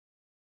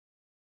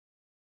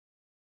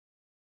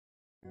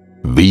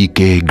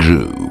VK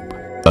Group,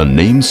 a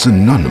name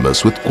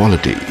synonymous with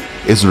quality,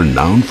 is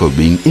renowned for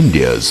being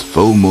India's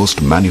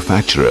foremost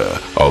manufacturer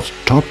of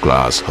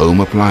top-class home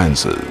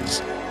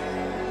appliances.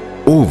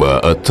 Over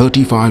a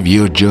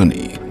 35-year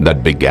journey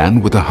that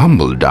began with a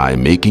humble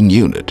die-making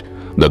unit,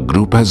 the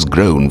group has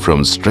grown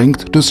from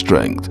strength to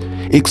strength,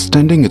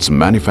 extending its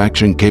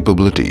manufacturing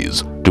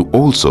capabilities to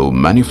also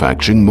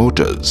manufacturing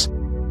motors.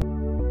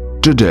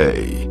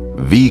 Today,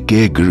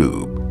 VK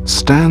Group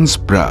stands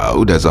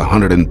proud as a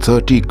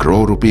 130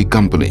 crore rupee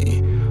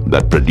company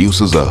that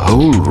produces a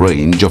whole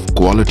range of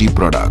quality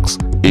products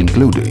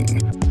including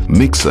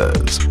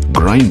mixers,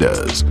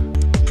 grinders,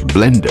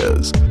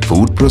 blenders,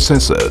 food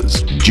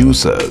processors,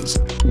 juicers,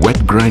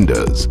 wet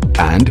grinders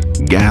and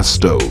gas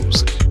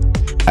stoves,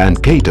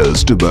 and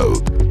caters to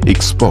both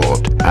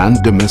export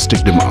and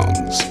domestic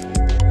demands.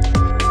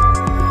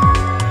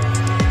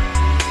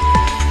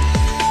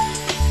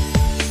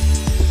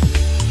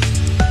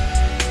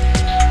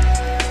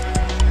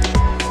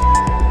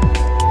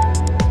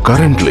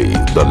 Currently,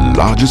 the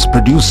largest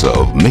producer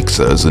of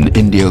mixers in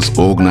India's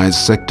organized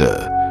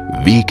sector,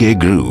 VK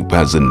Group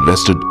has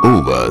invested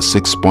over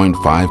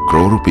 6.5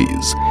 crore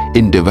rupees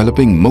in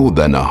developing more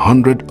than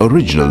 100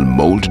 original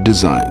mold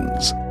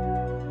designs.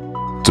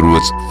 Through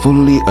its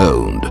fully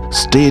owned,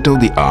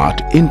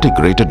 state-of-the-art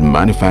integrated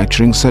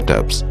manufacturing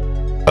setups,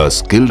 a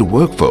skilled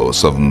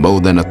workforce of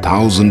more than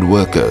 1,000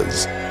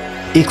 workers,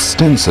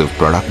 extensive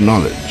product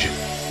knowledge,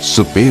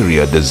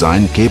 superior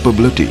design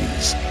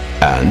capabilities,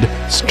 and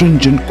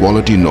stringent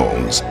quality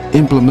norms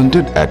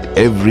implemented at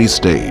every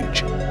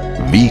stage,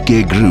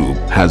 VK Group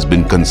has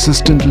been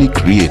consistently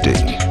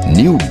creating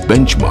new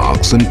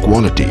benchmarks in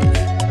quality.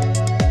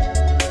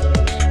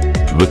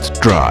 With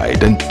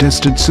tried and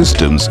tested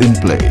systems in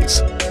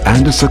place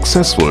and a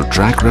successful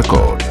track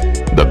record,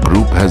 the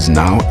group has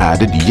now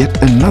added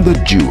yet another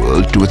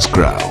jewel to its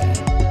crown.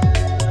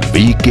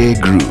 VK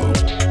Group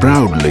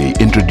proudly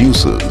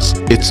introduces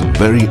its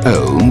very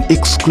own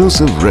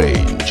exclusive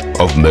range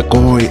of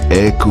McCoy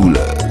air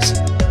coolers.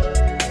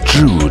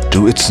 True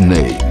to its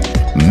name,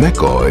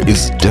 McCoy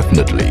is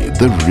definitely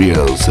the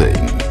real thing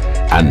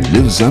and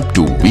lives up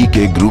to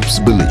VK Group's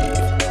belief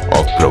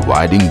of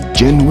providing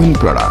genuine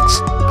products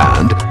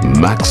and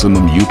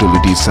maximum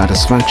utility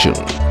satisfaction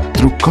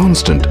through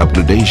constant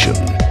upgradation,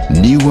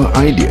 newer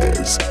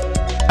ideas,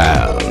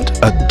 and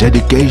a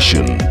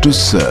dedication to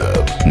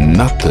serve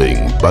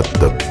nothing but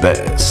the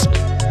best.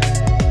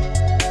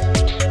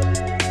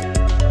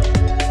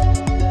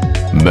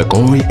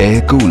 McCoy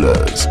air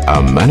coolers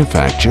are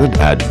manufactured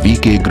at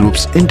VK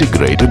Group's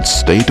integrated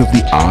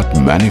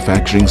state-of-the-art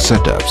manufacturing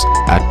setups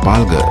at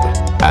Palghar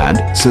and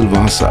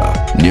Silvassa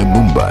near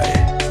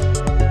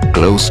Mumbai.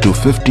 Close to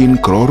 15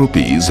 crore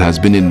rupees has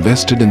been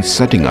invested in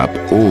setting up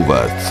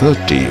over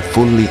 30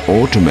 fully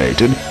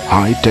automated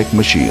high-tech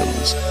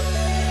machines.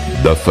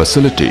 The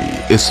facility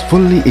is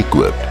fully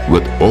equipped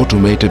with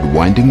automated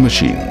winding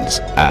machines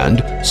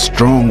and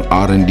strong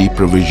R&D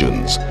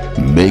provisions,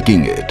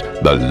 making it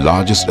the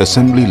largest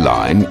assembly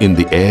line in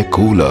the air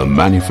cooler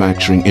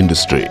manufacturing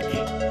industry.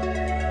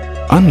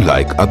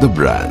 Unlike other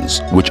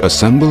brands which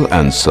assemble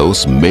and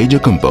source major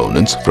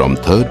components from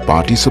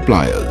third-party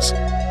suppliers,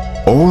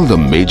 all the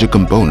major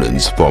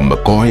components for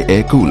McCoy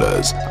air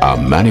coolers are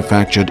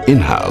manufactured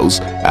in-house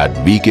at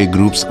VK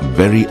Group's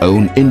very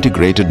own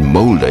integrated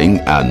molding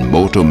and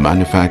motor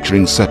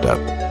manufacturing setup,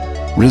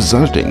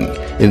 resulting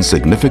in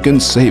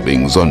significant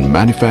savings on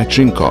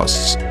manufacturing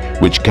costs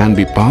which can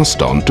be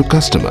passed on to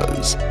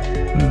customers.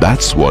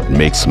 That's what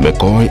makes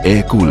McCoy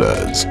air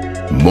coolers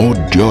more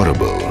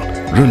durable,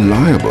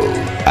 reliable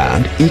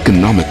and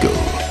economical.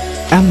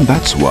 And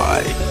that's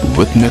why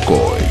with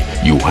McCoy,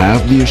 you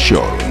have the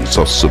assurance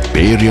of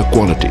superior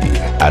quality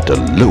at a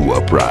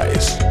lower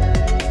price.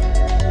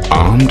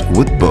 Armed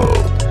with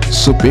both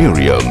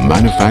superior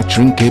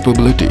manufacturing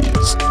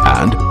capabilities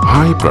and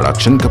high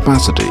production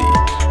capacity,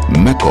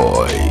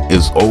 McCoy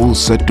is all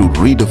set to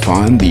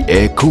redefine the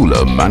air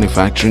cooler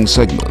manufacturing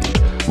segment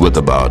with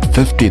about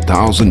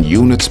 50,000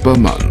 units per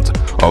month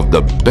of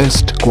the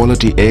best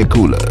quality air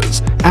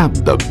coolers at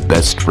the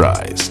best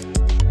price.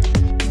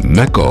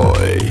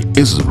 McCoy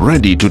is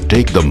ready to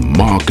take the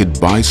market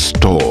by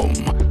storm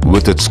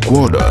with its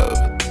squad of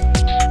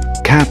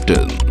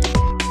Captain,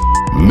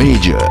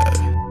 Major,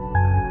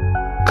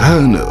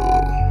 Colonel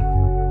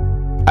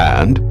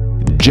and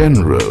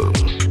General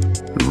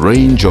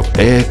range of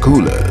air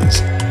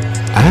coolers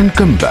and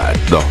combat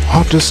the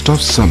hottest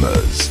of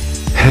summers.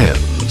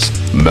 Hence,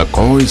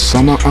 McCoy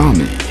Summer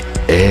Army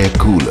air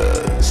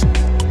coolers.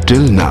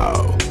 Till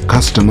now,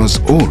 customers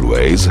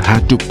always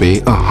had to pay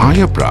a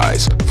higher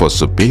price for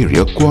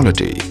superior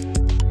quality.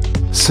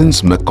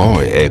 Since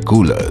McCoy air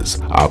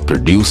coolers are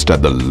produced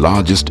at the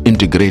largest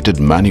integrated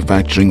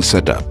manufacturing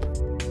setup,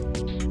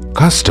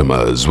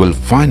 customers will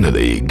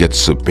finally get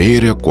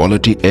superior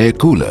quality air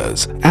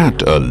coolers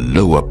at a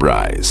lower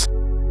price.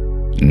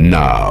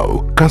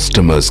 Now,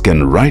 customers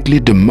can rightly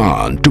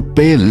demand to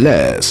pay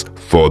less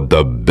for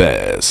the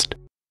best.